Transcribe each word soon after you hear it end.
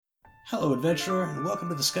Hello, adventurer, and welcome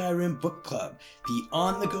to the Skyrim Book Club, the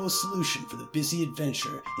on-the-go solution for the busy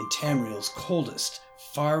adventurer in Tamriel's coldest,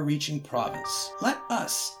 far-reaching province. Let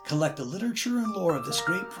us collect the literature and lore of this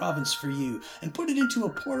great province for you and put it into a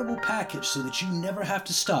portable package so that you never have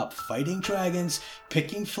to stop fighting dragons,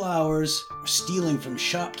 picking flowers, or stealing from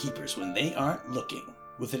shopkeepers when they aren't looking.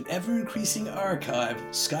 With an ever-increasing archive,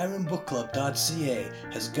 SkyrimBookClub.ca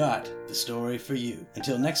has got the story for you.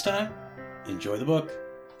 Until next time, enjoy the book.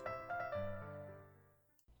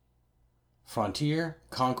 Frontier,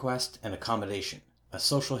 Conquest, and Accommodation, A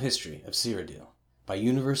Social History of Cyrodiil, by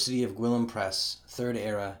University of Gwilym Press, 3rd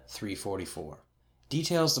Era, 344.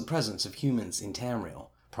 Details the presence of humans in Tamriel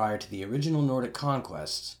prior to the original Nordic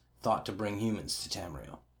conquests thought to bring humans to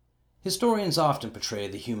Tamriel. Historians often portray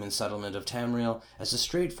the human settlement of Tamriel as a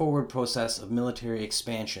straightforward process of military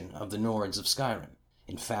expansion of the Nords of Skyrim.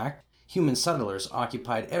 In fact, human settlers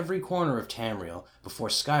occupied every corner of Tamriel before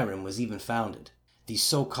Skyrim was even founded. These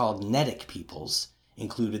so-called Nedic peoples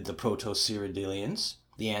included the Proto-Cyrodiilians,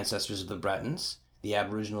 the ancestors of the Bretons, the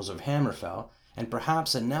aboriginals of Hammerfell, and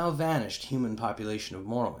perhaps a now-vanished human population of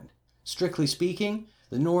Morrowind. Strictly speaking,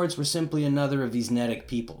 the Nords were simply another of these Nedic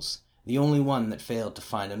peoples, the only one that failed to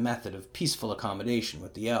find a method of peaceful accommodation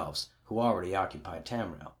with the elves who already occupied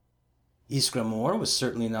Tamriel. Ysgramor was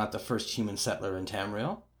certainly not the first human settler in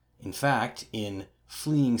Tamriel. In fact, in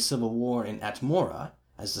Fleeing Civil War in Atmora,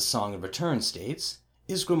 as the Song of Return states,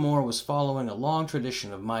 Ysgramor was following a long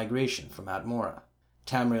tradition of migration from Atmora.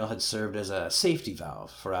 Tamriel had served as a safety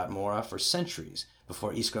valve for Atmora for centuries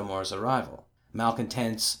before Ysgramor's arrival.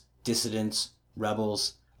 Malcontents, dissidents,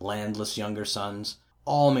 rebels, landless younger sons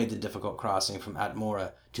all made the difficult crossing from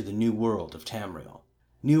Atmora to the new world of Tamriel.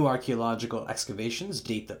 New archaeological excavations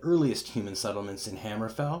date the earliest human settlements in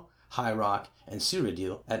Hammerfell, High Rock, and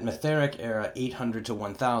Cyrodiil at Metheric era 800 to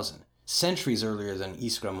 1000, centuries earlier than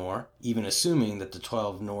Ysgramor, even assuming that the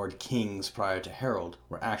 12 Nord kings prior to Harold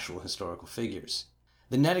were actual historical figures.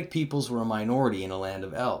 The Nedic peoples were a minority in a land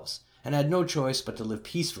of elves, and had no choice but to live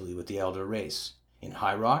peacefully with the elder race. In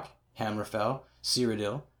High Rock, Hammerfell,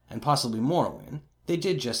 Cyrodiil, and possibly Morrowind, they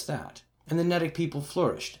did just that, and the Nedic people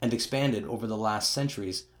flourished and expanded over the last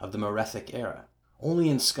centuries of the Merethic era. Only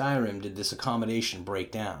in Skyrim did this accommodation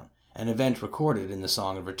break down, an event recorded in the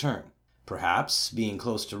Song of Return. Perhaps, being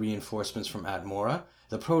close to reinforcements from Atmora,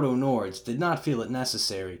 the Proto-Nords did not feel it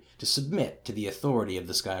necessary to submit to the authority of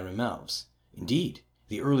the Skyrim elves. Indeed,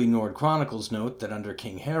 the early Nord chronicles note that under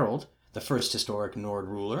King Harold, the first historic Nord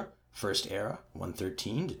ruler, First Era,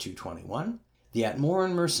 113 to 221, the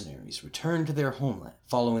Atmoran mercenaries returned to their homeland,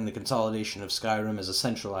 following the consolidation of Skyrim as a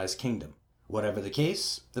centralized kingdom. Whatever the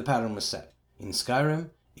case, the pattern was set. In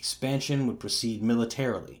Skyrim, expansion would proceed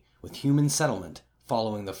militarily, with human settlement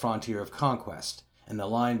following the frontier of conquest, and the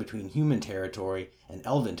line between human territory and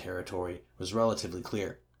elven territory was relatively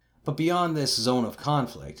clear. But beyond this zone of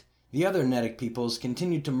conflict, the other Nedic peoples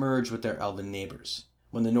continued to merge with their elven neighbors.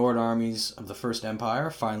 When the Nord armies of the First Empire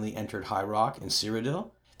finally entered High Rock and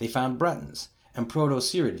Cyrodiil, they found Bretons and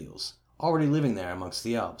Proto-Cyrodiils already living there amongst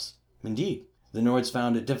the elves. Indeed, the Nords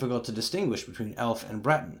found it difficult to distinguish between elf and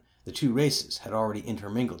Breton. The two races had already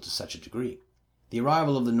intermingled to such a degree. The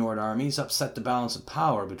arrival of the Nord armies upset the balance of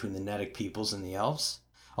power between the Nedic peoples and the elves.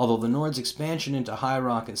 Although the Nords' expansion into High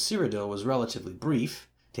Rock and Cyrodiil was relatively brief,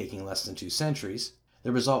 taking less than 2 centuries,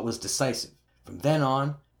 the result was decisive. From then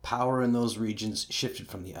on, power in those regions shifted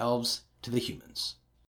from the elves to the humans.